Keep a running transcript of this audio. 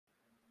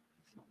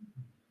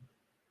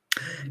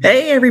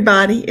Hey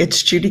everybody,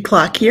 it's Judy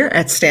Klock here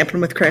at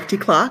Stampin' with Crafty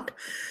Klock,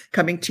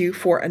 coming to you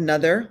for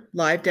another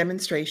live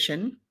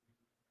demonstration.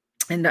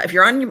 And if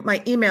you're on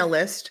my email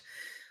list,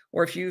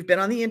 or if you've been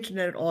on the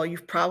internet at all,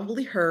 you've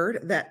probably heard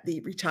that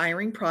the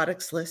retiring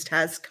products list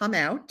has come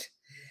out.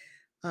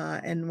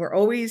 And we're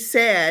always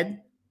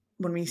sad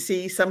when we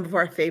see some of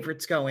our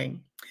favorites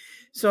going.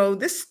 So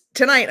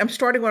tonight, I'm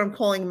starting what I'm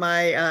calling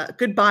my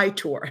goodbye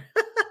tour.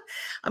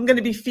 I'm going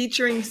to be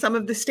featuring some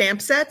of the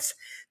stamp sets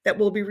that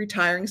will be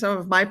retiring, some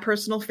of my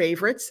personal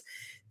favorites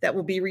that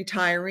will be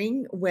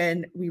retiring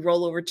when we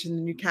roll over to the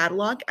new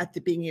catalog at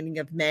the beginning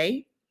of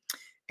May.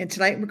 And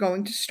tonight we're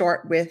going to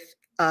start with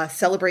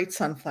Celebrate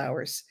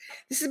Sunflowers.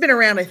 This has been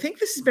around, I think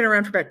this has been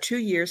around for about 2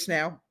 years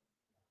now.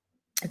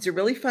 It's a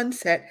really fun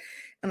set,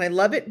 and I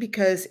love it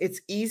because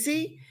it's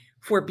easy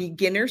for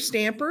beginner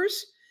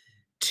stampers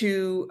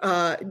to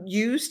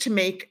use to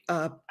make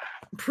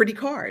pretty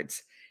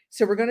cards.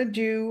 So we're going to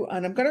do,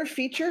 and I'm going to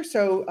feature,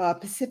 so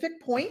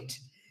Pacific Point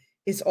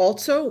is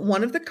also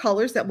one of the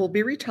colors that will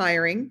be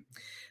retiring.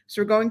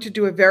 So we're going to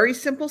do a very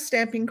simple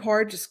stamping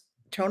card, just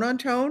tone on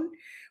tone.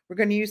 We're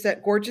going to use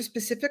that gorgeous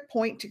Pacific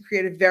Point to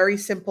create a very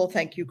simple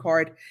thank you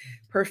card,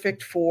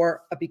 perfect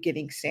for a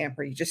beginning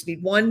stamper. You just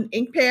need one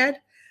ink pad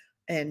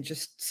and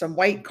just some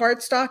white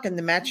cardstock and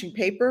the matching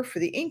paper for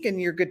the ink, and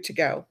you're good to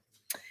go.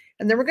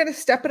 And then we're going to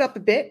step it up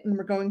a bit, and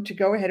we're going to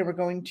go ahead and we're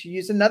going to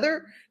use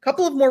another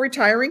couple of more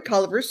retiring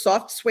colors.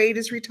 Soft Suede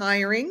is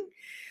retiring.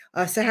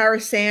 Sahara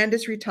Sand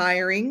is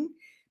retiring.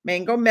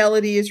 Mango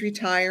Melody is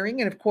retiring.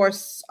 And of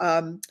course,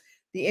 the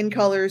in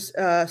colors,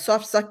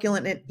 Soft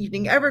Succulent and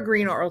Evening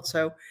Evergreen are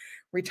also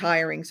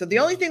retiring. So the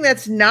only thing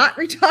that's not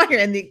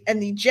retiring,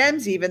 and the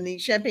gems, even the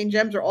champagne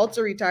gems, are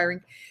also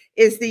retiring,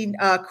 is the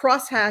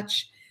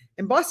crosshatch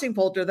embossing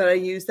folder that I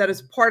use that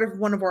is part of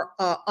one of our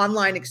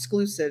online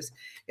exclusives.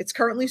 It's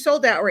currently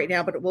sold out right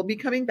now, but it will be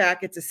coming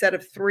back. It's a set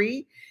of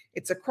 3.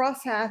 It's a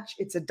crosshatch,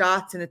 it's a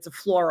dots, and it's a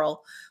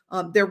floral.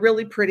 They're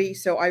really pretty,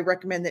 so I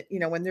recommend that,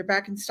 when they're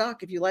back in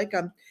stock, if you like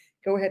them,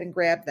 go ahead and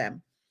grab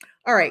them.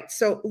 All right,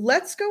 so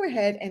let's go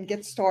ahead and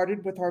get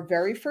started with our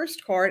very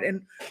first card.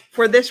 And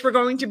for this, we're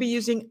going to be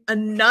using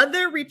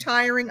another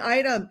retiring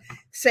item.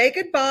 Say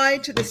goodbye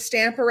to the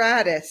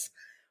Stamparatus.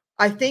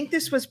 I think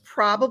this was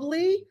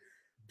probably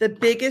the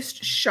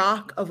biggest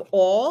shock of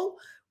all,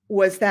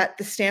 was that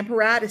the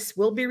Stamparatus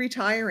will be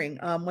retiring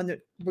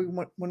when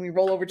we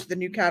roll over to the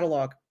new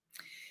catalog.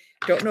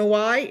 Don't know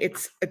why.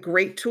 It's a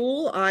great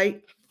tool. I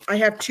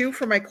have 2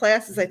 for my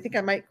classes. I think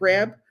I might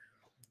grab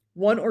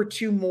 1 or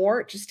 2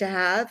 more just to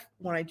have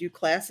when I do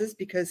classes,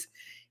 because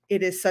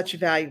it is such a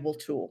valuable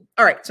tool.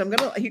 All right, so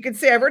you can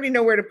see I already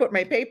know where to put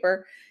my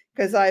paper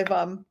because I've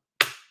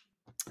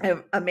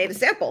made a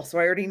sample, so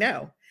I already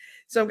know.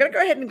 So I'm going to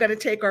go ahead and I'm going to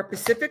take our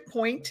Pacific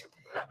Point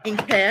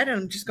ink pad,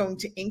 and I'm just going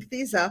to ink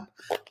these up.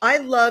 I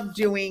love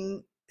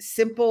doing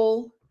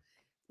simple,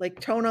 like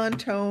tone on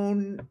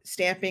tone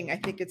stamping. I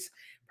think it's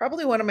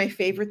probably one of my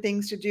favorite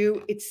things to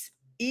do. It's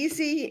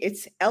easy,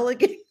 it's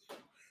elegant,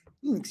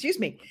 excuse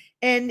me,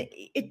 and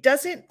it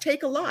doesn't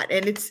take a lot.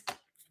 And it's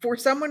for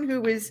someone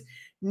who is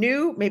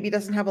new, maybe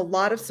doesn't have a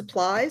lot of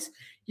supplies,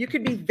 you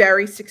could be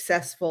very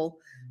successful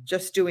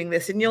just doing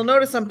this. And you'll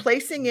notice I'm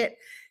placing it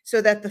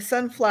so that the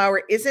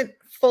sunflower isn't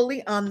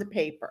fully on the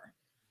paper.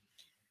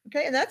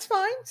 Okay, and that's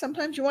fine.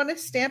 Sometimes you want to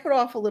stamp it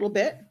off a little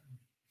bit.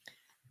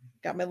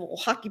 Got my little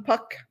hockey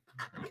puck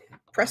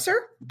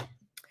presser.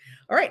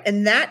 All right,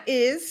 and that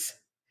is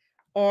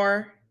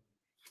our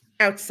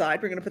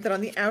outside. We're going to put that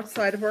on the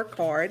outside of our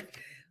card.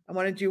 I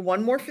want to do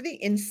one more for the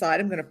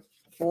inside. I'm going to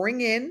bring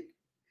in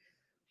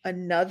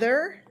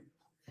another,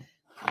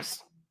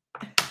 just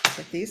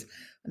like these,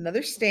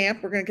 another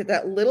stamp. We're going to get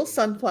that little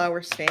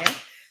sunflower stamp.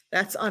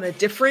 That's on a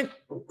different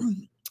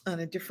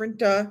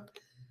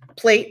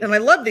plate. And I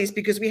love these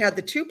because we have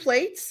the 2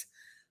 plates.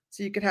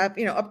 So you could have,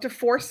 up to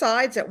 4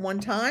 sides at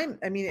one time.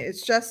 I mean,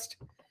 it's just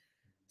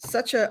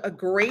such a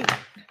great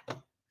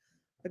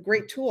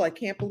tool. I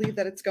can't believe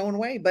that it's going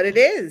away, but it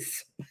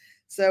is.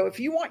 So if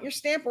you want your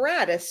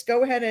Stamparatus,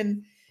 go ahead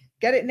and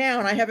get it now.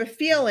 And I have a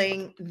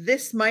feeling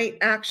this might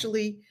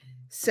actually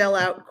sell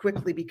out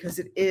quickly because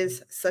it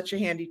is such a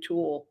handy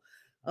tool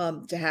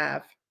to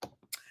have.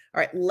 All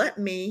right, let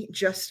me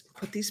just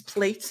put these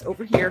plates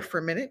over here for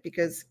a minute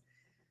because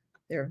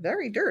they're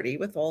very dirty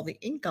with all the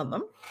ink on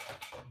them.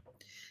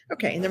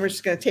 Okay, and then we're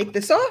just going to take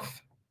this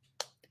off.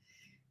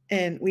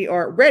 And we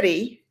are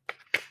ready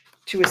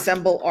to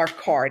assemble our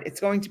card.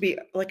 It's going to be,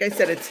 like I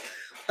said, it's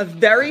a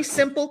very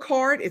simple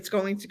card. It's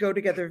going to go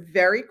together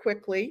very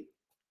quickly.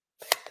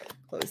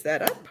 Close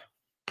that up.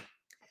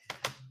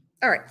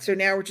 All right, so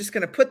now we're just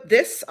going to put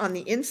this on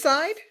the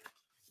inside.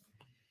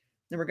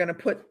 Then we're going to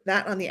put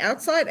that on the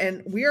outside,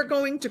 and we are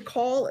going to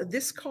call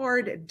this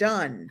card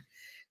done.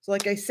 So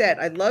like I said,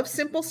 I love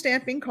simple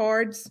stamping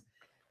cards.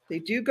 They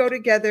do go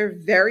together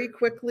very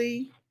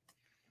quickly.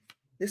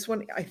 This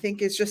one, I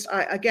think, is just,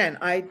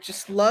 I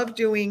just love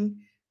doing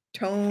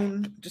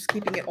tone, just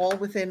keeping it all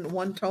within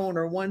one tone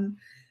or one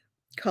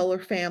color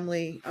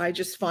family. I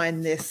just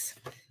find this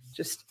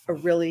just a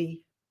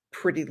really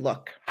pretty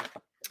look.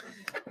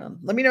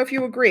 Let me know if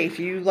you agree. If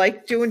you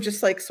like doing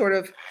just like sort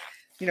of,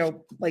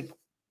 like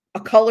a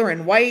color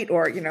and white,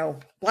 or,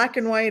 black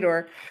and white,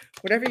 or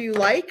whatever you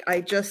like. I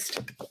just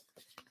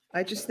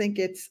think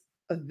it's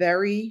a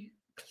very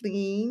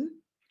clean,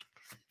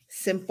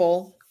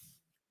 simple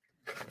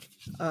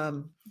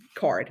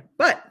card.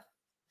 But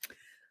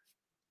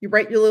you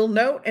write your little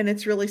note, and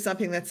it's really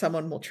something that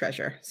someone will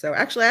treasure. So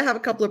actually, I have a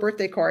couple of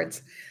birthday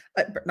cards,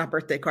 not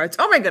birthday cards.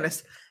 Oh my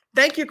goodness.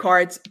 Thank you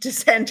cards to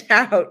send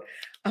out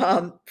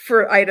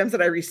for items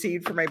that I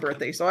received for my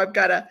birthday. So I've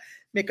got to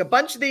make a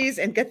bunch of these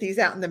and get these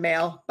out in the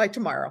mail by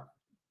tomorrow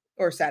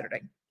or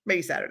Saturday,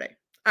 maybe Saturday.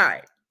 All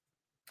right.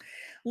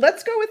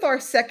 Let's go with our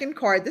second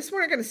card. This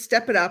one, we're going to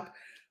step it up.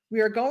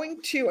 We are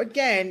going to,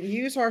 again,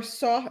 use our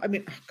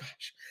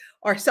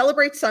our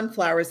Celebrate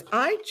Sunflowers.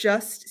 I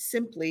just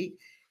simply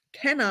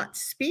cannot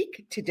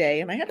speak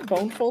today. And I had a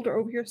bone folder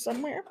over here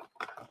somewhere,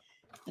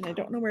 and I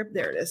don't know where.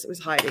 There it is. It was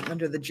hiding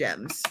under the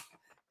gems.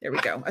 There we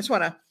go. I just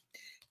want to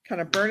kind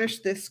of burnish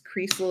this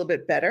crease a little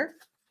bit better.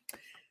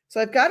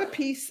 So I've got a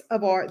piece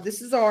of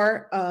this is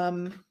our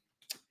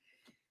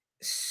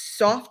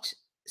soft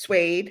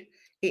suede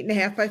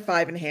 8.5 by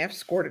 5.5,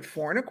 scored at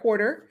 4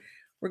 1/4.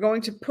 We're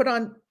going to put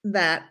on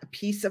that a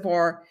piece of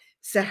our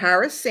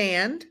Sahara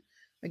sand,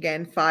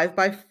 again 5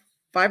 by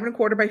 5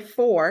 1/4 by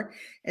 4,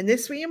 and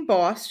this we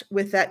embossed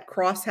with that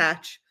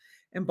crosshatch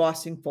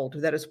embossing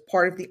folder that is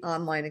part of the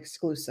online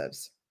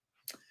exclusives.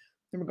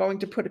 Then we're going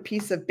to put a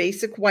piece of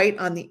basic white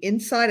on the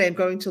inside. I'm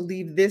going to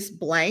leave this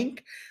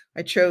blank.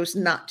 I chose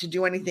not to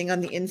do anything on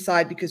the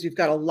inside because we've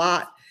got a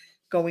lot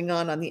going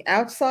on the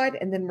outside.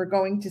 And then we're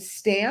going to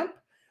stamp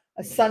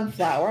a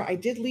sunflower. I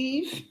did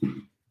leave,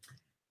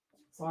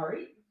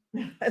 sorry,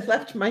 I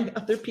left my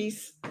other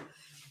piece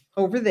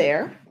over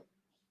there.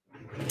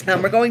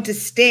 We're going to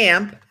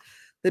stamp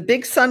the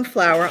big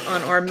sunflower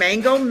on our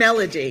Mango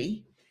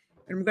Melody,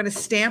 and we're going to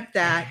stamp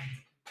that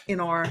in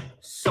our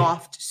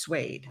soft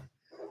suede.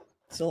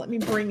 So let me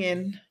bring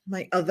in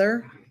my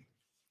other.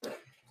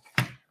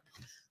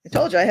 I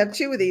told you I have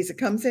 2 of these. It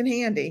comes in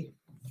handy.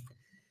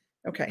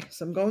 Okay,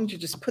 so I'm going to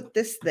just put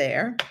this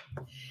there.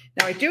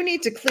 Now I do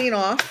need to clean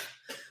off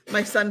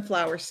my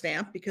sunflower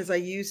stamp because I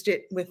used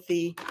it with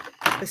the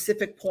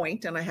Pacific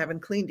Point and I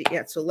haven't cleaned it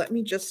yet. So let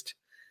me just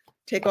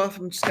take off.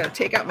 I'm just going to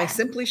take out my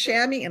Simply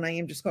Chamois, and I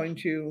am just going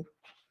to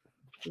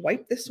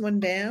wipe this one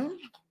down.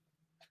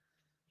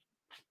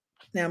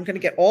 Now I'm going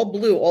to get all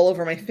blue all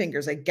over my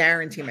fingers. I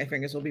guarantee my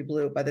fingers will be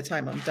blue by the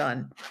time I'm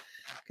done,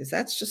 because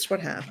that's just what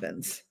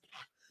happens.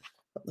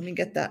 But let me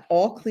get that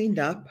all cleaned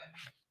up.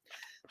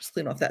 Just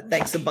clean off that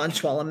thanks a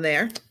bunch while I'm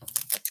there.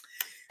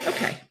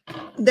 Okay,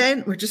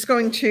 then we're just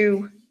going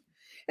to,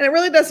 and it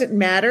really doesn't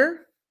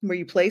matter where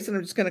you place it.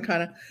 I'm just going to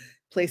kind of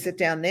place it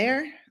down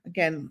there.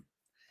 Again,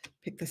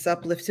 pick this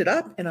up, lift it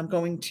up, and I'm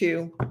going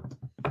to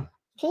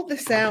pull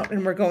this out,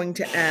 and we're going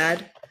to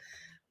add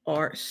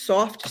our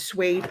soft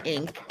suede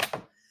ink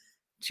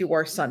to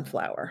our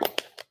sunflower.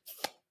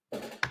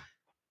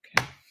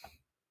 Okay.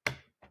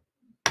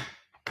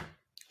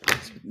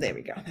 So there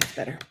we go. That's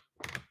better.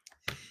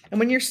 And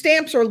when your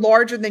stamps are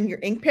larger than your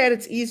ink pad,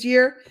 it's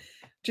easier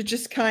to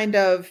just kind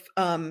of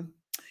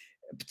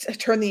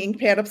turn the ink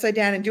pad upside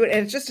down and do it.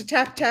 And it's just a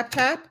tap, tap,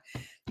 tap.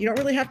 You don't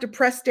really have to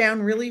press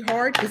down really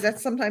hard, because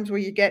that's sometimes where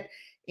you get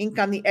ink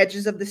on the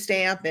edges of the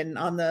stamp and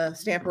on the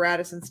stamp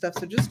apparatus and stuff.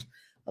 So just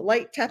a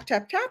light tap,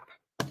 tap, tap.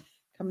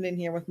 Coming in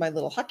here with my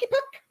little hockey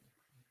puck.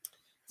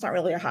 It's not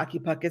really a hockey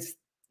puck. It's,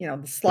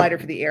 the slider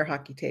for the air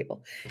hockey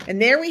table.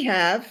 And there we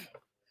have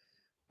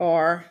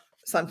our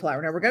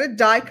sunflower. Now we're going to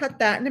die cut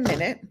that in a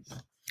minute.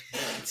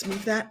 Let's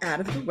move that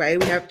out of the way.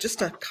 We have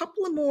just a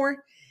couple of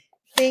more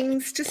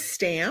things to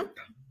stamp.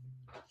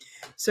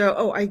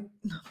 So,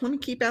 let me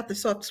keep out the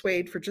soft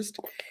suede for just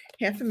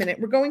half a minute.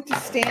 We're going to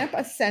stamp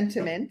a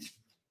sentiment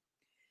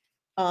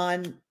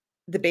on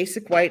the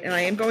basic white, and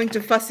I am going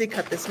to fussy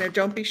cut this. Now,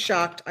 don't be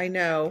shocked. I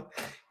know,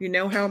 you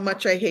know how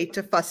much I hate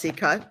to fussy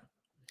cut,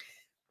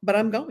 but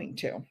I'm going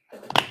to.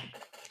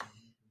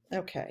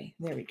 Okay,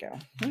 there we go.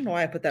 I don't know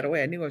why I put that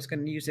away. I knew I was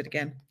going to use it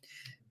again,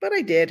 but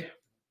I did.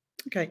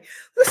 Okay,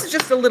 this is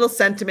just a little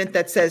sentiment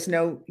that says,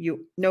 know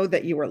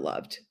that you are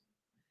loved.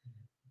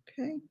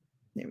 Okay,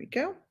 there we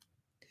go.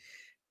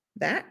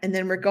 That, and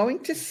then we're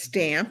going to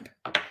stamp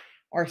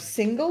our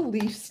single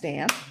leaf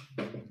stamp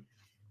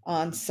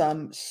on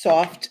some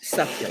soft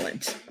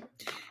succulent.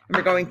 And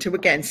we're going to,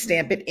 again,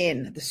 stamp it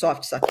in the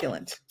soft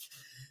succulent.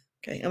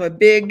 Okay, I'm a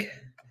big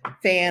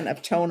fan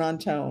of tone on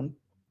tone.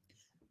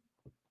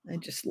 I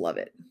just love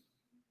it.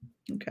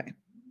 Okay.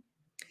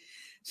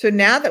 So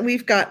now that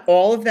we've got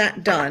all of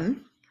that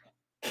done,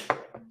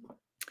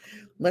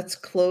 let's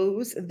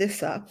close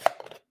this up.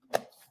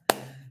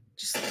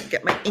 Just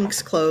get my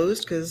inks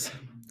closed, because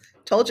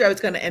I told you I was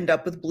going to end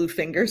up with blue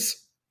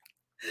fingers.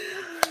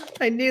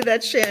 I knew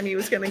that chamois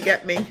was going to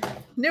get me.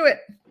 Knew it.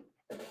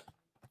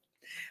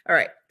 All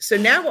right. So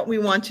now what we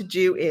want to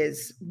do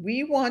is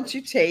we want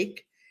to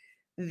take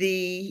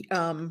the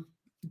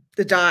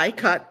die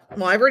cut.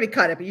 Well, I've already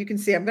cut it, but you can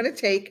see I'm going to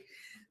take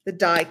the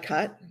die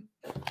cut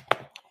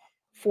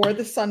for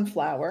the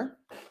sunflower,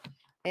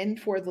 end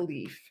for the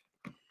leaf.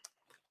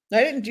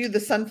 I didn't do the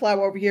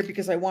sunflower over here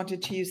because I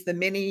wanted to use the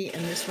mini,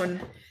 and this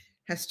one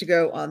has to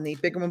go on the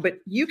bigger one. But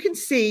you can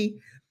see,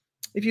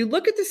 if you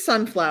look at the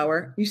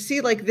sunflower, you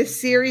see like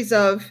this series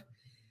of,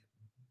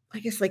 I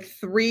guess, like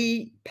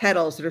 3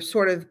 petals that are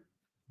sort of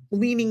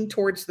leaning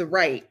towards the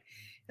right.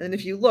 And then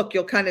if you look,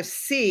 you'll kind of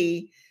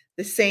see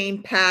the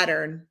same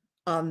pattern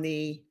on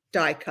the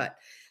die cut.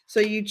 So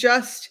you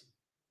just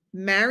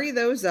marry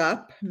those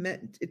up.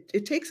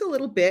 It takes a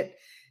little bit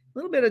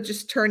of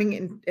just turning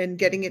it and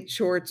getting it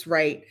sure it's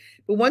right.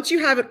 But once you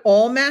have it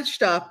all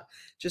matched up,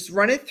 just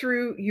run it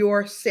through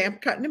your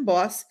stamp, cut, and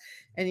emboss,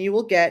 and you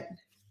will get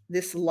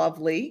this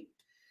lovely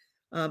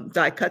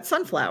die cut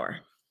sunflower.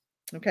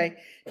 Okay,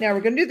 now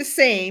we're going to do the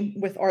same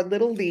with our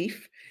little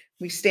leaf.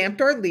 We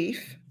stamped our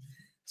leaf,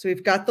 so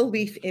we've got the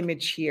leaf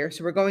image here.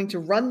 So we're going to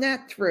run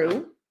that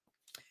through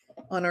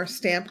on our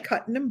stamp,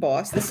 cut, and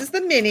emboss. This is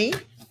the mini.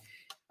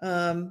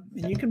 And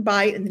you can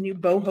buy it in the new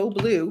boho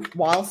blue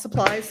while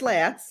supplies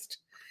last.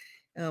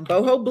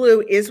 Boho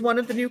blue is one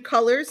of the new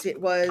colors.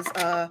 It was,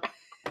 oh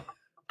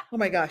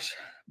my gosh,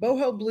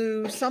 boho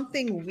blue,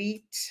 something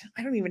wheat.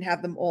 I don't even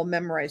have them all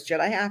memorized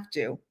yet. I have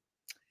to.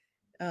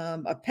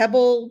 A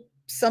pebble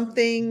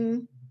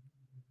something.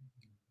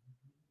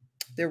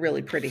 They're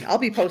really pretty. I'll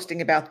be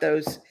posting about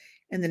those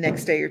in the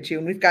next day or two.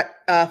 And we've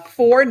got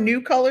 4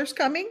 new colors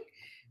coming.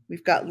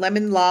 We've got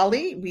lemon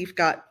lolly. We've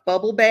got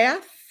bubble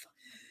bath.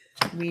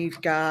 We've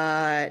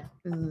got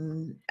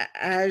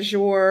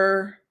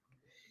azure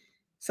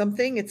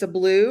something. It's a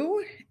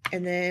blue.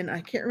 And then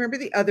I can't remember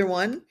the other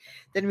one.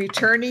 Then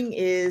returning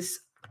is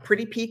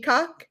Pretty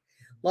Peacock,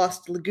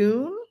 Lost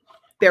Lagoon,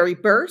 Berry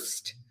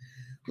Burst,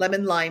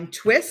 Lemon Lime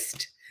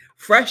Twist.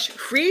 Fresh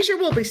Freesia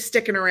will be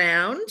sticking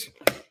around.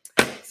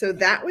 So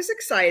that was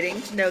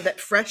exciting to know that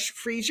Fresh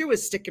Freesia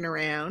was sticking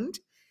around.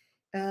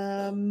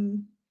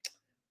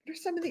 What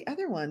are some of the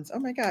other ones? Oh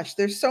my gosh,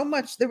 there's so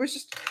much. There was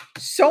just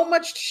so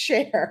much to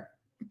share.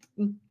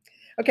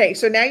 Okay,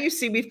 so now you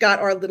see we've got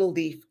our little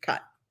leaf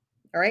cut.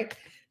 All right.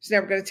 So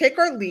now we're going to take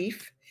our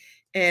leaf,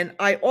 and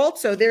I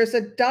also, there's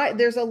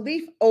a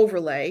leaf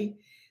overlay.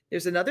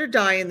 There's another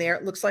die in there.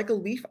 It looks like a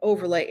leaf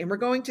overlay, and we're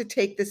going to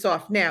take this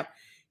off. Now,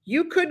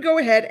 you could go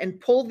ahead and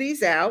pull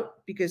these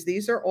out because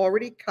these are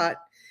already cut.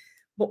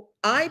 But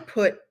I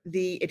put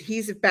the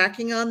adhesive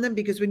backing on them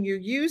because when you're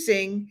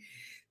using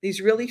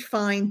these really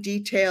fine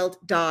detailed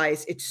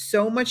dies, it's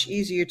so much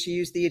easier to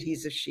use the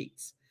adhesive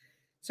sheets.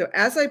 So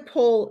as I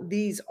pull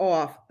these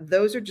off,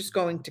 those are just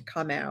going to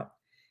come out,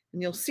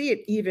 and you'll see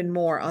it even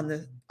more on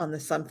the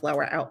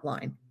sunflower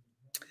outline.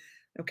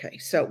 Okay,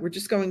 so we're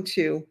just going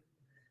to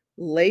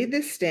lay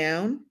this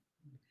down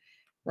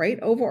right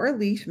over our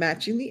leaf,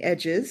 matching the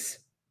edges.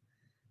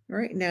 All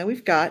right, now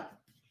we've got,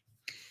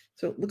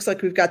 so it looks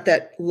like we've got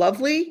that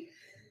lovely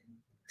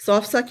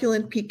soft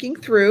succulent peeking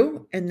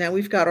through, and now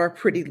we've got our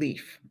pretty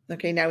leaf.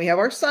 Okay, now we have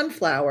our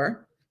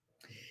sunflower.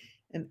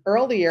 And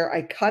earlier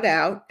I cut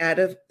out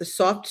of the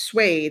soft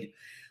suede,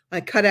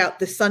 I cut out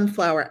the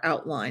sunflower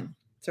outline.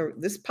 So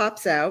this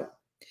pops out.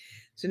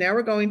 So now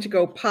we're going to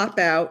go pop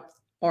out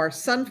our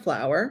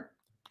sunflower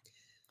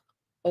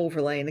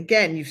overlay. And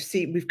again, you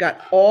see we've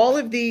got all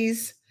of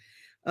these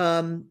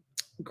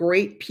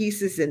great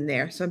pieces in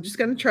there. So I'm just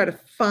going to try to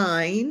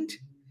find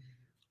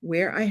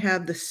where I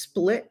have the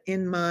split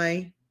in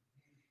my,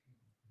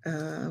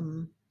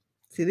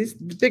 see these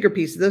bigger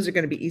pieces, those are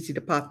going to be easy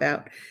to pop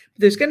out.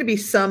 There's going to be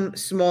some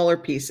smaller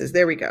pieces.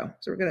 There we go.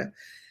 So we're going to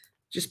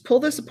just pull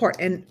this apart,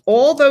 and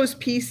all those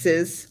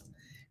pieces,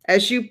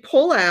 as you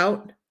pull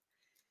out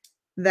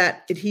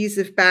that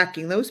adhesive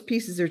backing, those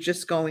pieces are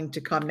just going to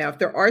come. Now, if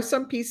there are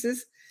some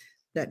pieces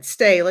that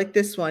stay like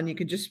this one, you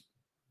can just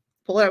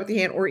pull it out with the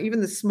hand, or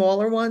even the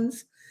smaller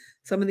ones,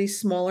 some of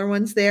these smaller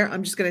ones there.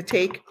 I'm just going to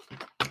take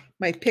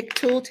my pick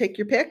tool, take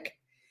your pick,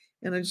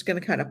 and I'm just going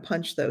to kind of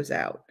punch those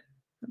out.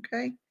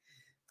 Okay.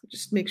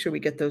 Just make sure we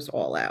get those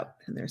all out.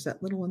 And there's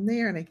that little one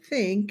there. And I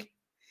think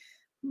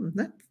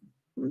that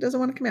doesn't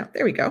want to come out.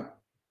 There we go.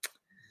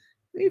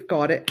 We've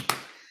got it.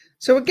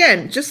 So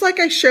again, just like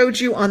I showed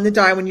you on the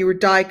die when you were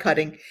die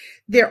cutting,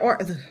 there are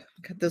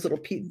those little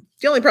pieces.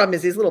 The only problem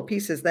is these little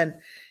pieces then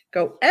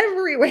go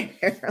everywhere.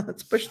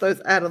 Let's push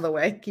those out of the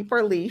way. Keep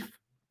our leaf.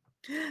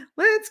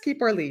 Let's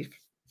keep our leaf.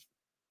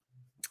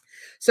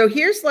 So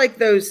here's like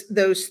those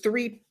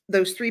three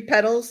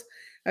petals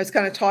I was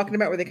kind of talking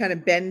about, where they kind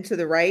of bend to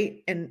the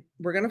right, and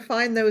we're going to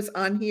find those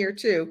on here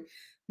too.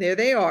 There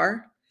they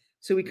are.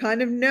 So we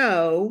kind of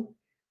know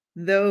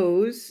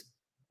those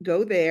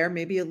go there,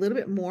 maybe a little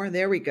bit more.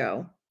 There we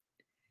go.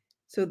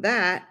 So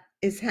that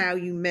is how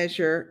you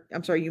measure,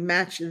 I'm sorry, you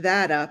match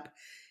that up,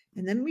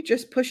 and then we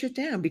just push it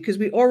down because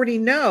we already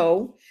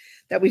know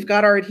that we've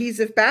got our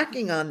adhesive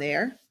backing on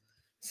there.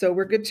 So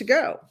we're good to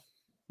go.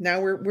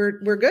 Now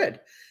we're good.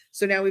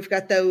 So now we've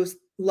got those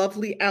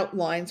lovely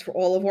outlines for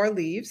all of our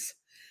leaves.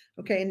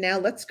 Okay, now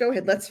let's go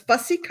ahead. Let's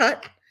fussy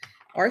cut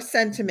our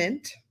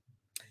sentiment.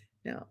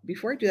 Now,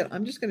 before I do that,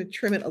 I'm just going to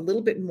trim it a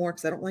little bit more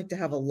because I don't like to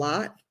have a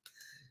lot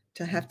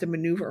to have to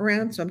maneuver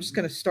around. So I'm just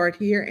going to start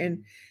here.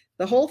 And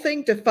The whole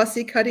thing to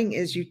fussy cutting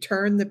is you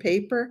turn the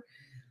paper.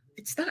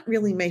 It's not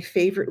really my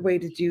favorite way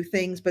to do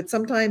things, but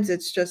sometimes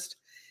it's just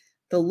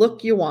the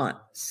look you want.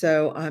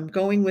 So I'm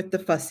going with the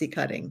fussy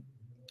cutting,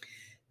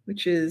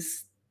 which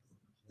is,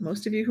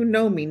 most of you who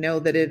know me know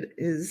that it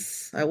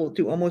is, I will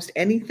do almost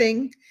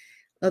anything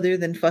other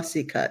than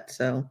fussy cut.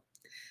 So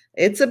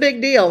it's a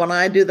big deal when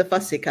I do the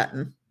fussy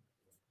cutting.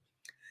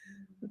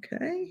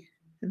 Okay,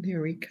 and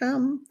here we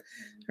come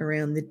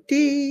around the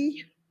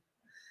D,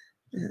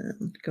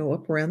 and go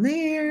up around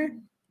there.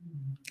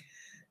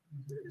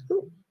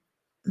 Ooh.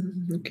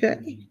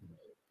 Okay.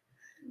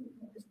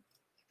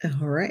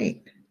 All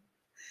right.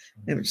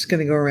 And we're just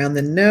going to go around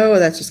the no.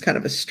 That's just kind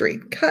of a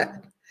straight cut.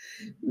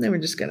 And then we're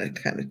just going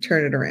to kind of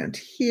turn it around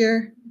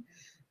here.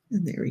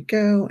 And there we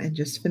go. And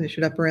just finish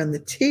it up around the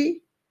T.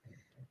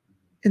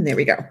 And there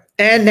we go.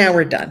 And now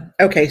we're done.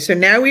 Okay, so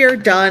now we are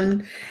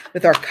done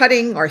with our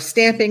cutting, our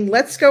stamping.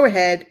 Let's go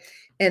ahead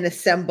and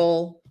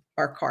assemble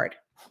our card.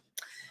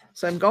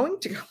 So I'm going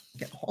to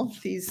get all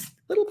these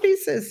little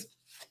pieces.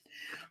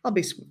 I'll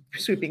be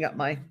sweeping up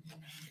my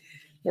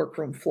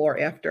workroom floor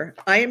after.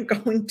 I am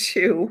going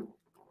to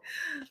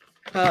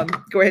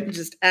go ahead and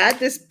just add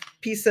this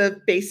piece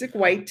of basic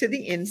white to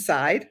the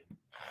inside.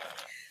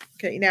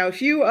 Okay, now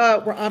if you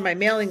were on my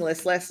mailing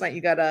list last night,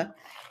 you got a,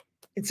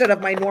 instead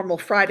of my normal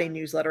Friday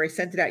newsletter, I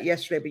sent it out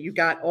yesterday, but you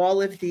got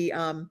all of the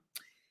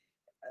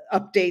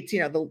updates,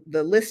 you know,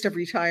 the list of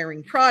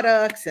retiring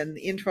products and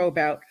the info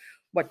about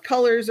what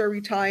colors are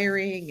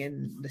retiring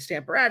and the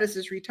Stamparatus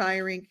is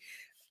retiring.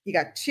 You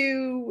got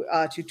two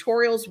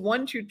tutorials.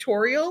 One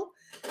tutorial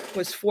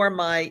was for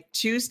my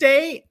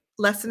Tuesday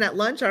lesson at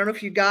lunch. I don't know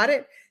if you got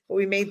it, but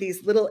we made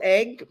these little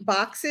egg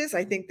boxes.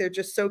 I think they're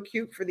just so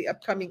cute for the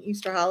upcoming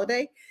Easter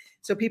holiday.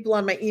 So people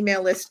on my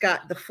email list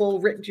got the full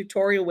written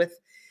tutorial with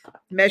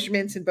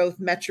measurements in both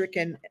metric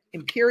and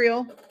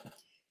imperial,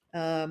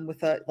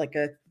 with like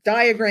a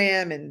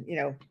diagram and, you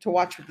know, to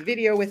watch with the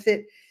video with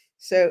it.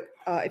 So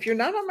if you're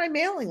not on my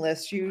mailing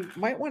list, you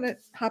might want to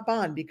hop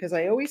on, because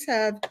I always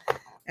have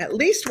at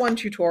least one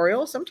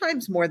tutorial,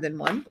 sometimes more than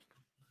one.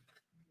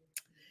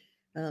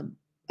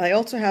 I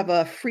also have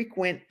a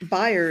frequent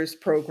buyers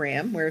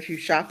program where if you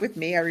shop with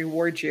me, I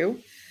reward you,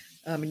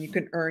 and you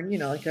can earn, you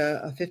know, like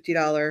a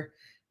 $50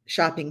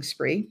 shopping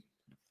spree.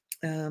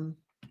 So,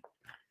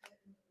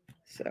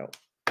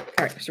 all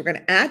right, so we're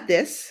going to add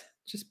this,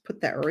 just put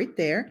that right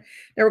there.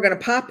 Now we're going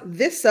to pop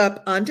this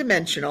up on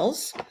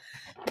dimensionals.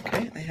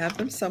 Okay, I have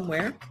them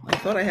somewhere. I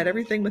thought I had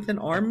everything within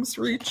arm's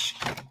reach.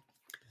 Okay,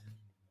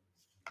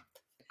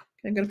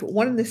 I'm going to put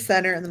one in the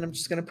center, and then I'm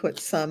just going to put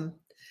some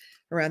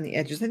around the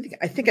edges.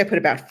 I think I put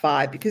about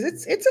 5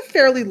 because it's a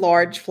fairly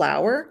large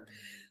flower,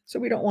 so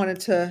we don't want it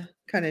to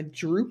kind of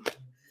droop.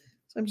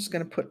 So I'm just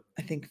going to put,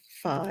 I think,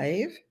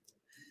 5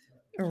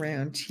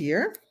 around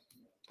here.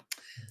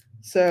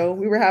 So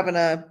we were having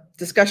a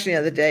discussion the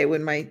other day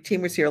when my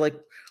team was here, like,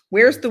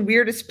 where's the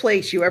weirdest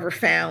place you ever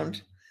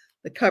found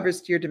the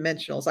covers to your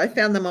dimensionals? I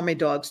found them on my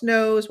dog's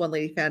nose. One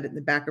lady found it in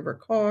the back of her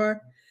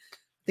car. I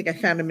think I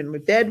found them in my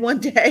bed one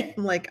day.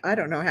 I'm like, I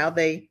don't know how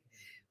they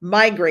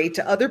migrate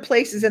to other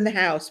places in the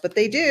house, but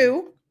they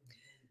do.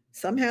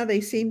 Somehow they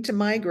seem to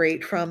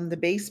migrate from the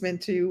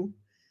basement to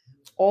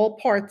all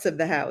parts of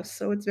the house.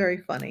 So it's very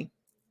funny.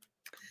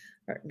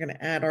 All right, we're going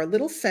to add our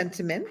little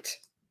sentiment.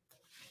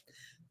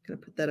 I'm going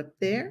to put that up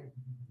there.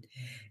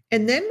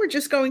 And then we're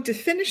just going to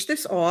finish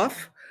this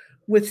off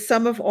with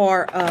some of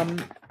our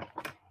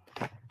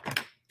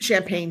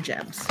champagne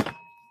gems.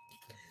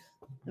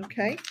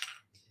 Okay.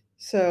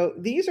 So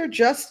these are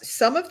just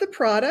some of the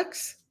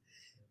products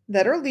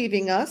that are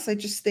leaving us. I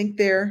just think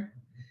they're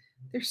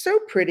so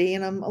pretty,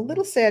 and I'm a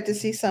little sad to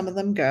see some of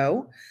them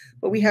go,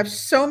 but we have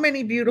so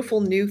many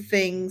beautiful new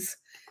things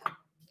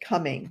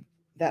coming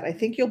that I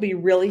think you'll be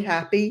really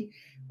happy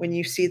when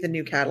you see the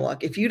new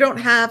catalog. If you don't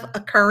have a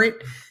current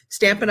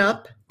Stampin'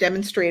 Up!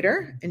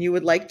 Demonstrator and you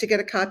would like to get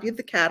a copy of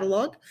the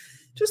catalog,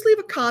 just leave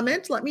a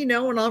comment, let me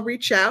know, and I'll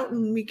reach out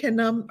and we can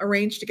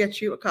arrange to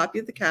get you a copy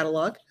of the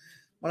catalog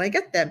when I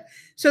get them.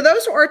 So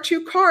those are our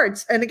 2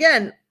 cards. And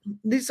again,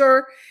 these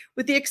are,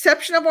 with the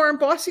exception of our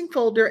embossing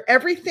folder,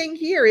 everything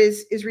here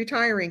is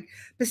retiring.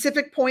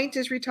 Pacific Point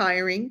is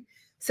retiring.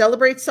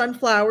 Celebrate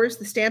Sunflowers,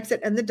 the stamp set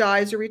and the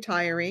dies are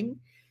retiring.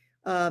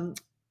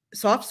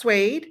 Soft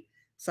Suede,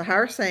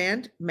 Sahara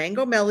Sand,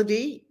 Mango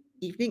Melody,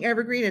 Evening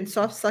Evergreen, and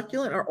Soft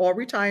Succulent are all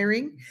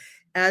retiring,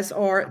 as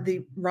are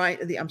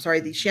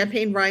the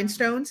Champagne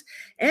Rhinestones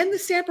and the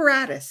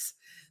Stamparatus.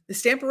 The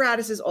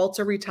Stamparatus is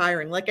also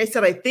retiring. Like I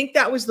said, I think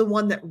that was the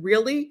one that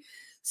really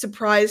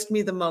surprised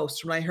me the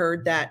most when I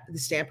heard that the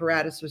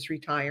Stamparatus was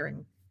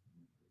retiring.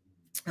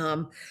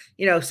 You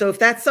know, so if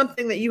that's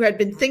something that you had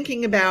been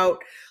thinking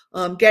about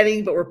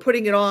getting, but we're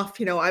putting it off,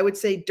 you know, I would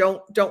say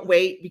don't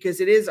wait, because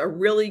it is a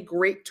really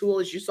great tool,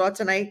 as you saw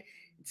tonight.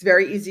 It's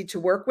very easy to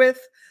work with.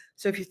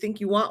 So if you think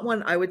you want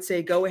one, I would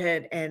say go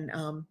ahead and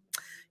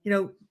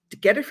to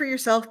get it for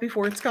yourself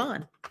before it's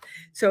gone.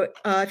 So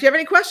if you have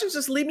any questions,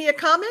 just leave me a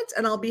comment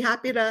and I'll be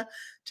happy to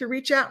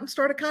reach out and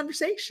start a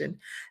conversation.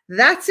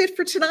 That's it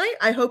for tonight.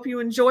 I hope you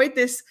enjoyed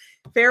this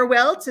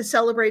farewell to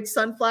celebrate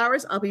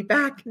sunflowers. I'll be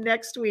back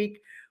next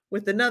week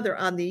with another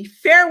on the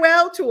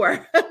farewell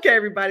tour. Okay,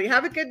 everybody,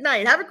 have a good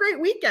night. Have a great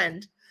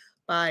weekend.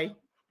 Bye.